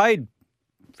 it paid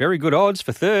very good odds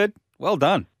for third. Well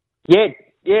done. Yeah,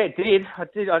 it did. I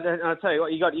did. I'll tell you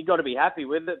what, you got to be happy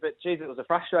with it. But, geez, it was a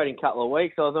frustrating couple of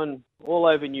weeks. I was all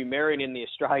over New Marion in the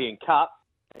Australian Cup,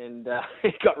 and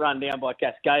it got run down by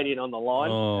Cascadian on the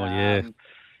line. Oh, yeah.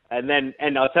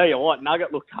 And I'll tell you what,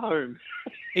 Nugget looked home.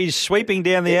 He's sweeping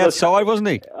down the outside, wasn't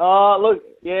he? Oh, look,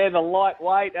 yeah, the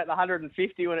lightweight at the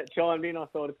 150 when it chimed in, I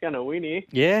thought it's going to win here.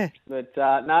 Yeah. But,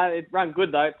 no, it ran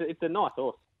good, though. It's a nice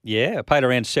horse. Yeah, I paid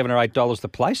around $7 or $8 the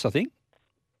place, I think.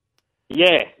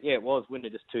 Yeah, it was. Winner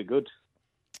just too good.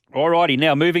 All righty,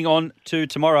 now moving on to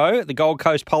tomorrow, the Gold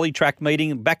Coast Poly Track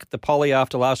meeting, back at the Poly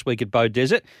after last week at Bow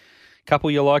Desert.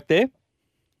 Couple you like there?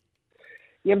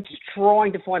 Yeah, I'm just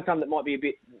trying to find something that might be a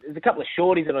bit... There's a couple of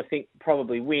shorties that I think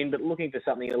probably win, but looking for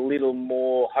something a little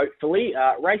more, hopefully.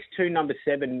 Race 2, number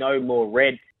 7, No More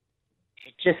Red. I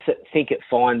just think it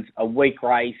finds a weak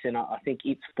race, and I think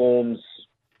its form's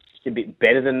just a bit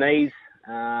better than these.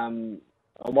 I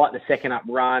like the second up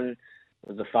run. It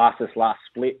was the fastest last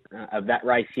split of that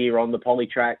race here on the Poly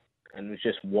Track, and was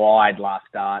just wide last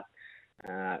start.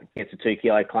 Against a 2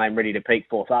 kilo claim, ready to peak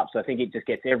fourth up. So I think it just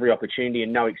gets every opportunity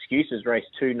and no excuses. Race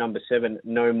 2, number 7,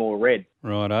 No More Red.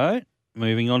 Righto.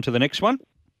 Moving on to the next one.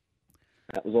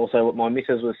 That was also what my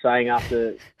missus was saying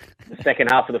after the second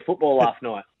half of the football last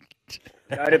night.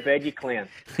 Go to bed, you clown.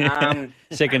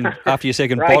 After your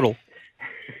second bottle.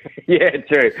 Yeah,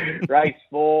 true. Race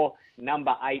 4,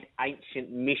 number 8,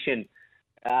 Ancient Mission.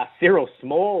 Cyril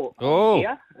Small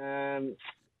here.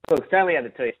 Look, Stanley had the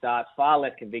 2 starts, far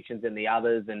less convictions than the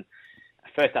others, and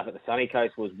first up at the Sunny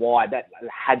Coast was wide. That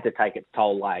had to take its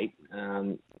toll late,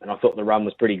 and I thought the run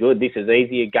was pretty good. This is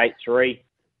easier, Gate 3,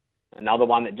 another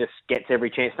one that just gets every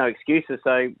chance, no excuses,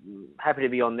 so happy to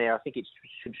be on there. I think it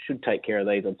should take care of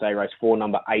these. I'd say race 4,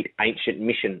 number 8, Ancient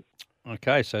Mission.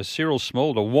 Okay, so Cyril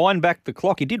Small to wind back the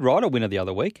clock. He did ride a winner the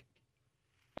other week.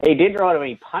 He did ride it, and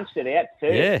he punched it out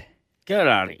too. Yeah. Good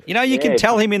on him. You know, you can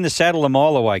tell him in the saddle a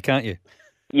mile away, can't you?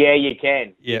 Yeah, you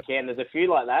can. Yep. You can. There's a few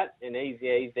like that, and he's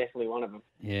definitely one of them.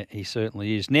 Yeah, he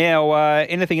certainly is. Now,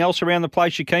 anything else around the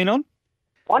place you're keen on?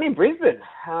 One in Brisbane.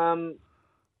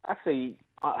 Actually,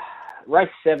 race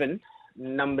 7,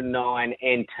 number 9,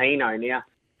 Antino. Now,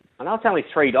 I know it's only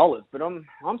 $3, but I'm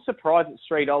surprised it's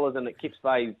 $3 and that Kips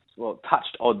Bay's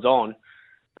touched odds on.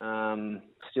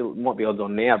 Still might be odds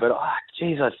on now, but I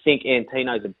think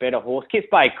Antino's a better horse. Kips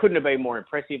Bay couldn't have been more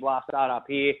impressive last start up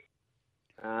here.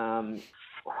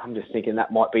 I'm just thinking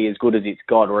that might be as good as it's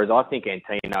got, whereas I think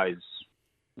Antino's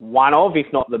one of, if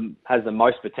not has the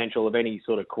most potential of any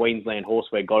sort of Queensland horse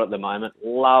we've got at the moment.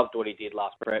 Loved what he did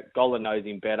last prep. Gollan knows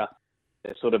him better.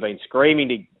 They've sort of been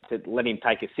screaming to let him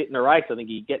take a sit in the race. I think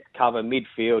he gets cover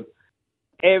midfield.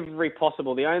 Every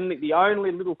possible. The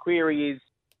only little query is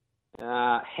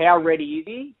how ready is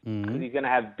he? Because he's going to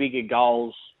have bigger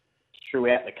goals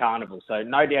throughout the carnival. So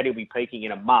no doubt he'll be peaking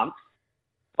in a month.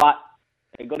 But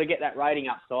they've got to get that rating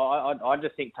up. So I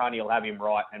just think Tony will have him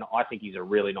right, and I think he's a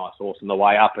really nice horse on the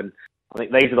way up. And I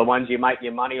think these are the ones you make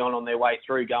your money on their way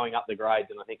through going up the grades,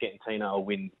 and I think Antino will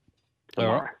win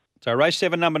tomorrow. All right. So race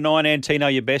 7, number 9, Antino,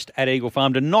 your best at Eagle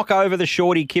Farm to knock over the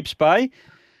shorty Kips Bay,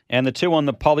 and the 2 on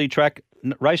the poly track.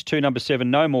 Race 2, number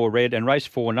 7, No More Red, and race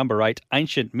 4, number 8,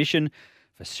 Ancient Mission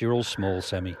for Cyril Small,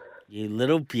 Sammy. You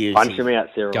little beauty. Punch him out,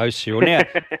 Cyril. Go, Cyril. Now,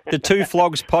 the 2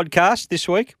 Flogs podcast this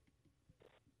week.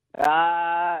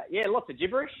 Yeah, lots of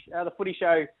gibberish. The footy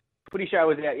show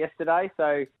was out yesterday,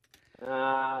 so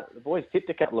the boys tipped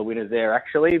a couple of winners there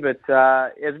actually. But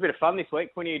it was a bit of fun this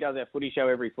week. Quinny does our footy show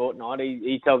every fortnight.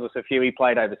 He tells us a few. He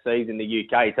played overseas in the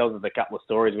UK. He tells us a couple of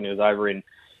stories when he was over in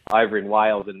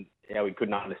Wales and how he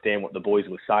couldn't understand what the boys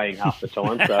were saying half the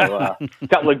time. So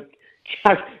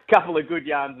couple of good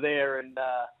yarns there, and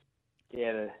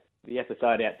the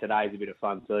episode out today is a bit of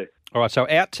fun too. All right, so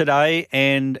out today,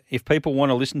 and if people want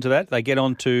to listen to that, they get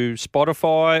onto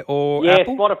Spotify or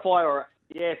Apple? Spotify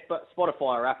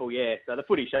or Apple, yeah. So the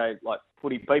footy show, like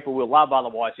footy people will love,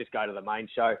 otherwise just go to the main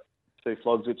show, 2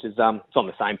 Flogs, which is it's on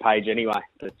the same page anyway.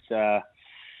 But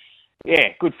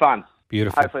good fun.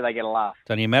 Beautiful. Hopefully they get a laugh.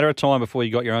 It's only a matter of time before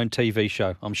you got your own TV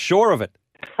show. I'm sure of it.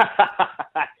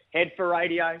 Head for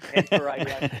radio.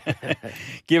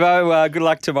 Gibbo, good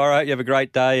luck tomorrow. You have a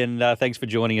great day, and thanks for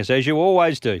joining us, as you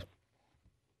always do.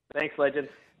 Thanks, legend.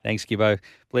 Thanks, Gibbo.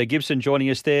 Blair Gibson joining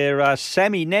us there.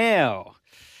 Sammy now.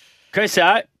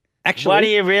 Chriso, actually, what are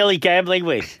you really gambling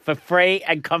with? For free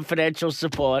and confidential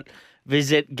support,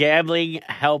 visit Gambling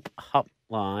Help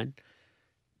Hotline,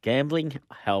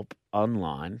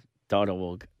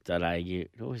 gamblinghelponline.org.au.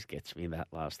 It always gets me that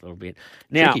last little bit.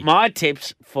 Now, Tricky. my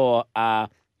tips for the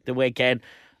weekend,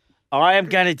 I am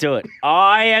going to do it.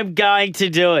 I am going to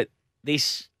do it.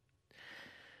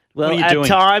 Well, at doing?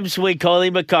 times we call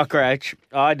him a cockroach.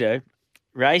 I do.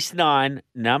 Race 9,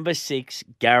 number 6,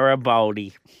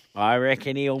 Garibaldi. I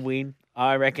reckon he'll win.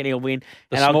 And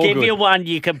I'll give you one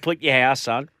you can put your house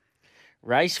on.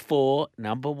 Race 4,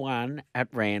 number 1 at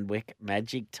Randwick,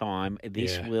 Magic Time.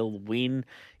 This will win.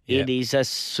 Yeah. It is a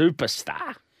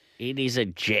superstar. It is a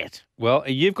jet. Well,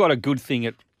 you've got a good thing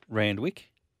at Randwick,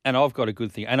 and I've got a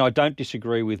good thing. And I don't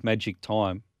disagree with Magic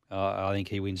Time. I think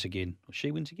he wins again. Or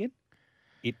she wins again?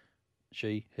 It,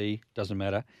 she, he, doesn't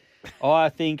matter. I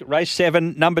think race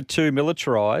 7, number 2,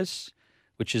 Militarise,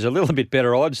 which is a little bit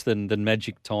better odds than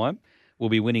Magic Time, will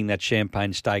be winning that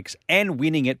Champagne Stakes and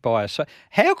winning it by so.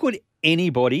 How could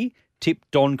anybody tip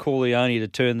Don Corleone to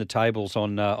turn the tables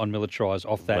on Militarise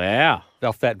off that? Wow.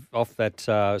 Off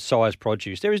that size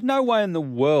produce. There is no way in the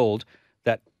world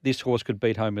that this horse could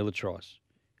beat home Militarise.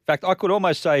 In fact, I could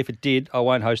almost say if it did, I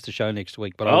won't host the show next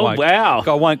week, but I won't. Oh, wow.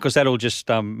 I won't because that'll just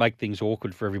make things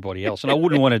awkward for everybody else, and I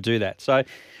wouldn't want to do that. So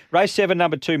race 7,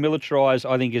 number 2, Militarise,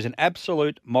 I think is an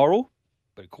absolute moral,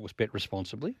 but of course bet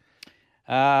responsibly.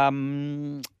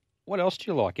 What else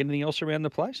do you like? Anything else around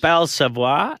the place? Belle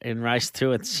Savoie in race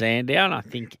 2 at Sandown. I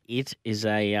think it is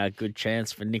a good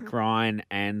chance for Nick Ryan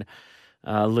and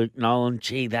Luke Nolan.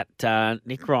 Gee, that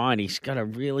Nick Ryan, he's got a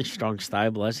really strong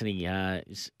stable, hasn't he?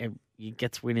 He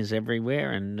gets winners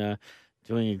everywhere and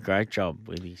doing a great job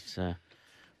with his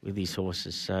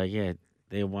horses. So, yeah,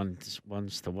 they're ones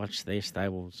to watch. Their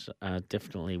stables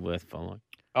definitely worth following.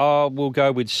 Oh, we'll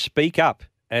go with Speak Up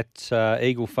at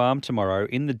Eagle Farm tomorrow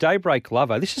in the Daybreak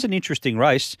Lover. This is an interesting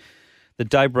race, the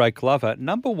Daybreak Lover.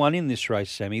 Number 1 in this race,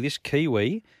 Sammy, this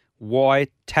Kiwi, Y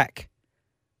Tack.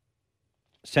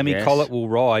 Sammy Collett will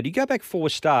ride. You go back 4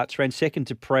 starts, ran second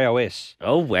to Prowess.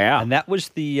 Oh, wow. And that was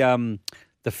the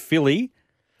filly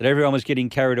that everyone was getting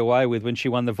carried away with when she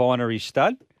won the Vinery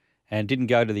Stud and didn't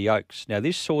go to the Oaks. Now,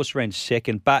 this horse ran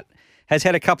second, but has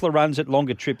had a couple of runs at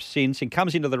longer trips since and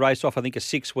comes into the race off, I think, a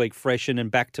 6-week freshen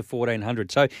and back to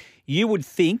 1,400. So you would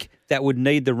think that would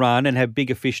need the run and have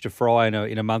bigger fish to fry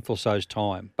in a month or so's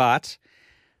time. But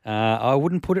I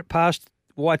wouldn't put it past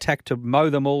Whitack to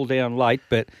mow them all down late,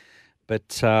 but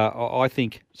I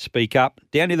think Speak Up.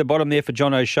 Down near the bottom there for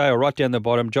John O'Shea, or right down the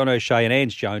bottom, John O'Shea and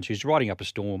Ange Jones, who's riding up a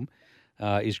storm,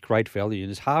 is great value and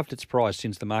has halved its price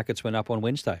since the markets went up on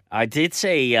Wednesday. I did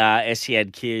see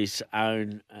SENQ's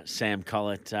own Sam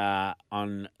Collett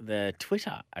on the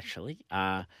Twitter, actually,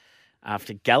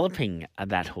 after galloping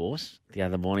that horse the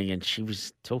other morning, and she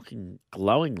was talking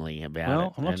glowingly about it.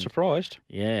 Well, I'm not surprised.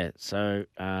 Yeah, so,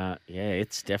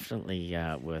 it's definitely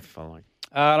worth following.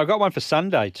 And I got one for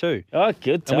Sunday too. Oh,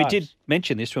 good And we did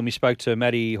mention this when we spoke to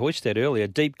Matty Hoysted earlier.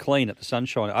 Deep Clean at the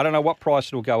Sunshine. I don't know what price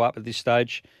it'll go up at this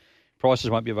stage. Prices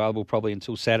won't be available probably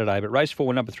until Saturday. But race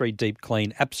 4, number 3, Deep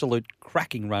Clean. Absolute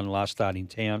cracking run last start in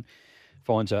town.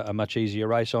 Finds a much easier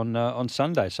race on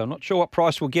Sunday. So I'm not sure what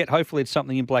price we'll get. Hopefully it's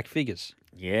something in black figures.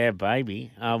 Yeah, baby.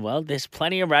 Well, there's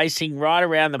plenty of racing right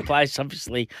around the place.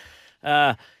 Obviously,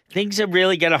 Things are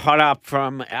really going to hot up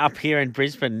from up here in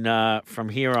Brisbane from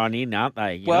here on in, aren't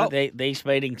they? You know, these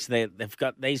meetings, they've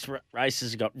got these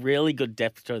races have got really good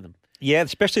depth to them. Yeah,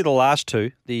 especially the last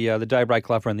two, the Daybreak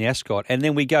Lover and the Ascot. And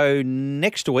then we go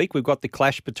next week, we've got the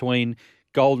clash between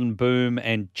Golden Boom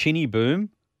and Chinny Boom.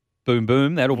 Boom,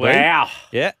 boom, that'll be. Wow.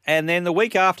 Yeah, and then the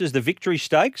week after is the Victory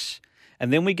Stakes.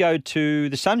 And then we go to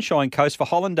the Sunshine Coast for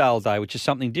Hollandale Day, which is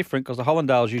something different because the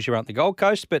Hollandales usually aren't the Gold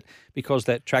Coast, but because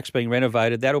that track's being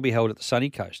renovated, that'll be held at the Sunny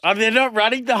Coast. Oh, they're not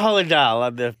running the Hollandale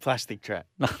on the plastic track.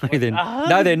 No, they're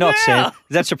not, Sam. Does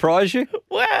that surprise you?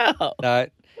 Wow.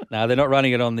 No, they're not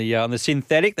running it on the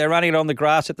synthetic. They're running it on the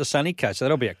grass at the Sunny Coast. So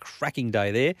that'll be a cracking day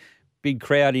there. Big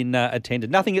crowd in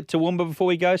attendance. Nothing at Toowoomba before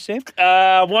we go, Sam?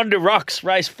 Wonder Rocks,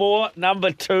 race 4, number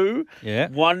 2. Yeah.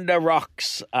 Wonder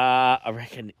Rocks, I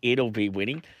reckon it'll be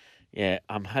winning. Yeah,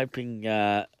 I'm hoping.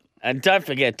 And don't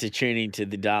forget to tune into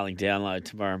the Darling Download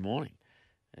tomorrow morning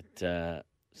at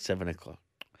 7 o'clock.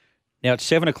 Now, it's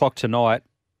 7 o'clock tonight.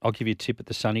 I'll give you a tip at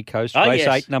the Sunny Coast. Oh, race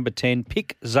yes. 8, number 10,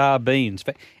 Pick Zarbines.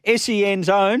 For SEN's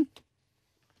own,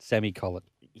 Sammy Collett.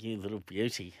 You little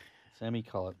beauty. Sammy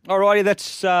Collett. All righty, that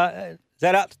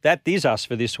is us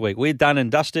for this week. We're done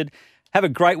and dusted. Have a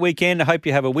great weekend. I hope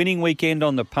you have a winning weekend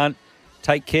on the punt.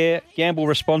 Take care, gamble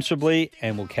responsibly,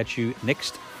 and we'll catch you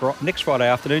next Friday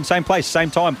afternoon. Same place, same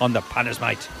time on the Punters,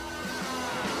 mate.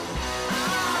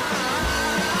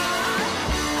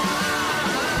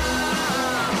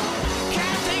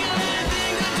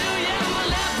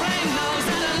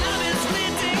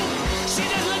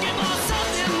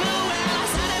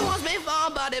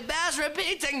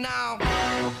 Repeating now.